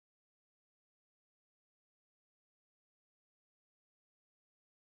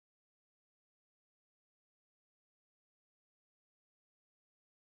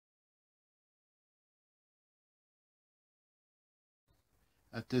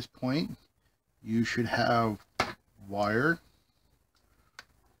At this point, you should have wire,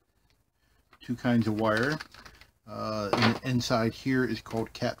 two kinds of wire. Inside here is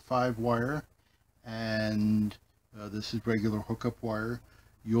called Cat5 wire, and this is regular hookup wire.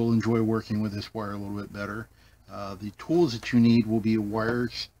 You'll enjoy working with this wire a little bit better. The tools that you need will be wire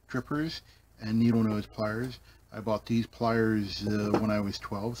strippers and needle nose pliers. I bought these pliers when I was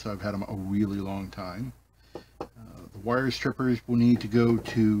 12, so I've had them a really long time. The wire strippers will need to go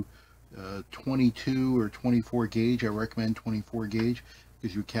to 22 or 24 gauge. I recommend 24 gauge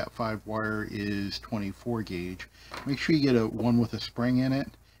because your Cat5 wire is 24 gauge. Make sure you get one with a spring in it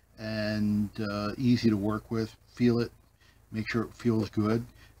and easy to work with. Feel it, make sure it feels good,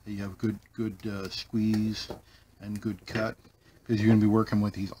 that you have good squeeze and good cut, because you're going to be working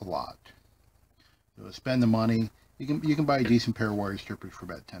with these a lot. So spend the money. You can buy a decent pair of wire strippers for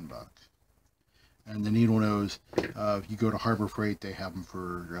about 10 bucks. And the needle nose, if you go to Harbor Freight, they have them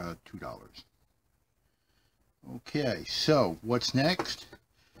for $2. Okay, so what's next?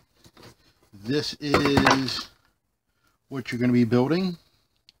 This is what you're going to be building.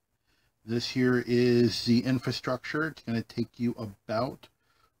 This here is the infrastructure. It's going to take you about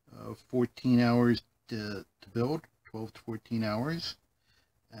 14 hours to build, 12 to 14 hours.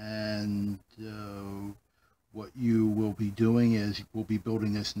 And what you will be doing is we'll be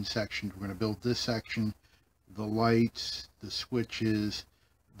building this in sections. We're going to build this section, the lights, the switches,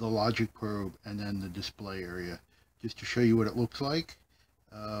 the logic probe, and then the display area, just to show you what it looks like.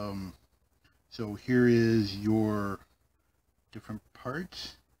 So here is your different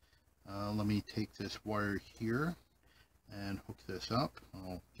parts. Let me take this wire here and hook this up.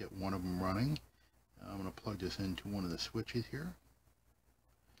 I'll get one of them running. I'm going to plug this into one of the switches here.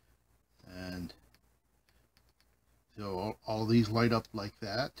 And so all these light up like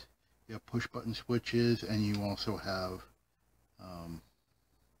that. You have push button switches, and you also have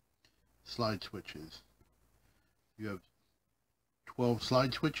slide switches. You have 12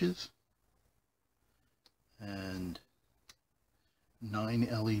 slide switches and 9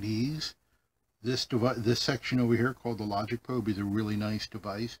 LEDs. This section over here called the logic probe is a really nice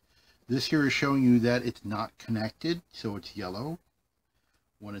device. This here is showing you that it's not connected, so it's yellow.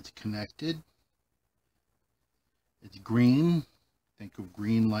 When it's connected, it's green. Think of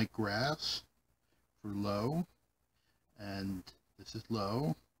green like grass for low, and this is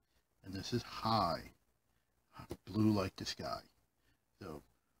low, and this is high. Blue like the sky. So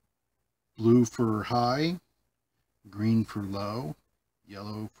blue for high, green for low,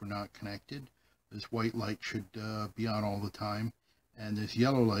 yellow for not connected. This white light should be on all the time, and this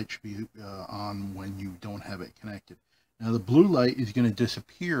yellow light should be on when you don't have it connected. Now the blue light is going to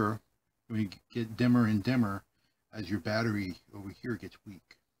disappear when you get dimmer and dimmer as your battery over here gets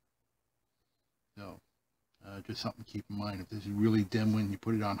weak. So just something to keep in mind. If this is really dim when you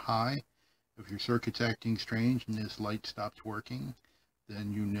put it on high, if your circuit's acting strange and this light stops working,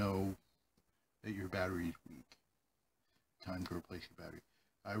 then you know that your battery is weak. Time to replace your battery.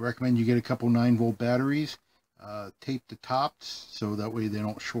 I recommend you get a couple 9-volt batteries. Tape the tops so that way they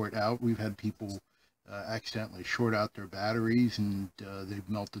don't short out. We've had people accidentally short out their batteries, and they've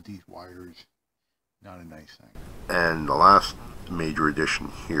melted these wires. Not a nice thing. And the last major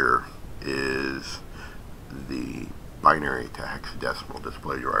addition here is the binary to hexadecimal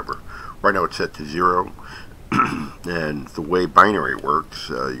display driver. Right now it's set to 0, and the way binary works,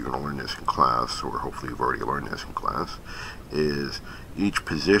 you're going to learn this in class, or hopefully you've already learned this in class, is each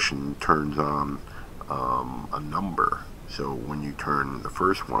position turns on a number. So when you turn the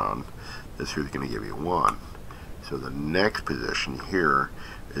first one on, this here is going to give you 1. So the next position here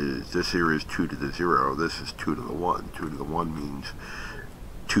is, this here is 2 to the 0, this is 2 to the 1. 2 to the 1 means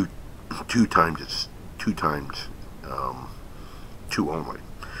 2 times 2 only.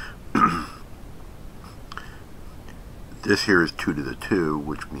 This here is 2 to the 2,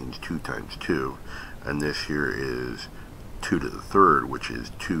 which means 2 times 2, and this here is 2 to the 3rd, which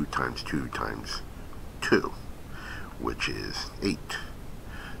is 2 times 2 times 2, which is 8.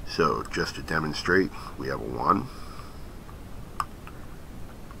 So just to demonstrate, we have a 1,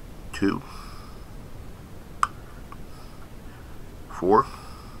 2, 4,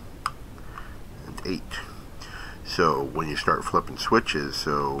 and 8. So when you start flipping switches,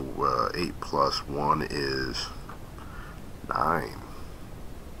 so 8 plus 1 is 9.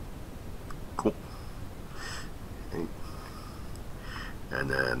 Cool. 8. And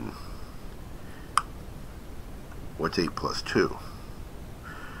then what's 8 plus 2?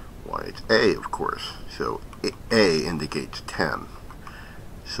 Why, it's A, of course. So A indicates 10.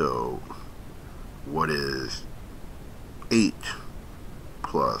 So what is 8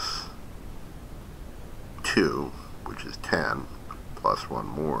 plus 2, which is 10, plus one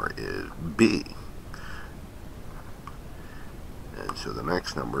more is B. And so the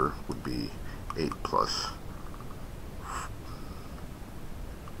next number would be 8 plus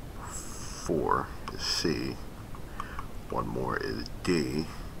 4 is C. One more is D.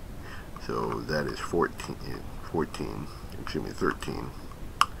 So that is 13.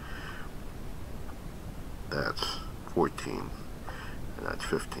 That's 14. And that's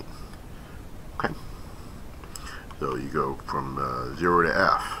 15. Okay. So you go from 0 to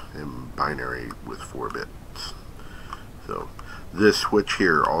F in binary with 4 bits. So this switch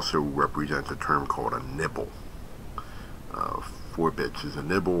here also represents a term called a nibble. 4 bits is a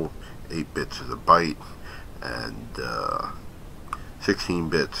nibble, 8 bits is a byte, and 16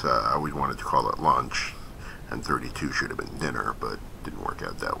 bits, I always wanted to call it lunch, and 32 should have been dinner, but didn't work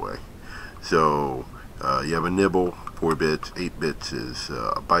out that way. So you have a nibble, 4 bits, 8 bits is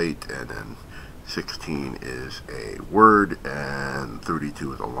a byte, and then 16 is a word, and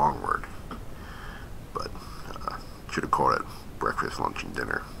 32 is a long word. But should have called it breakfast, lunch, and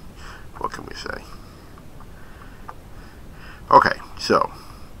dinner. What can we say? Okay, so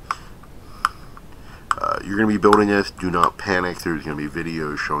you're going to be building this. Do not panic. There's going to be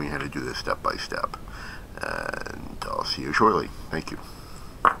videos showing you how to do this step by step. And I'll see you shortly. Thank you.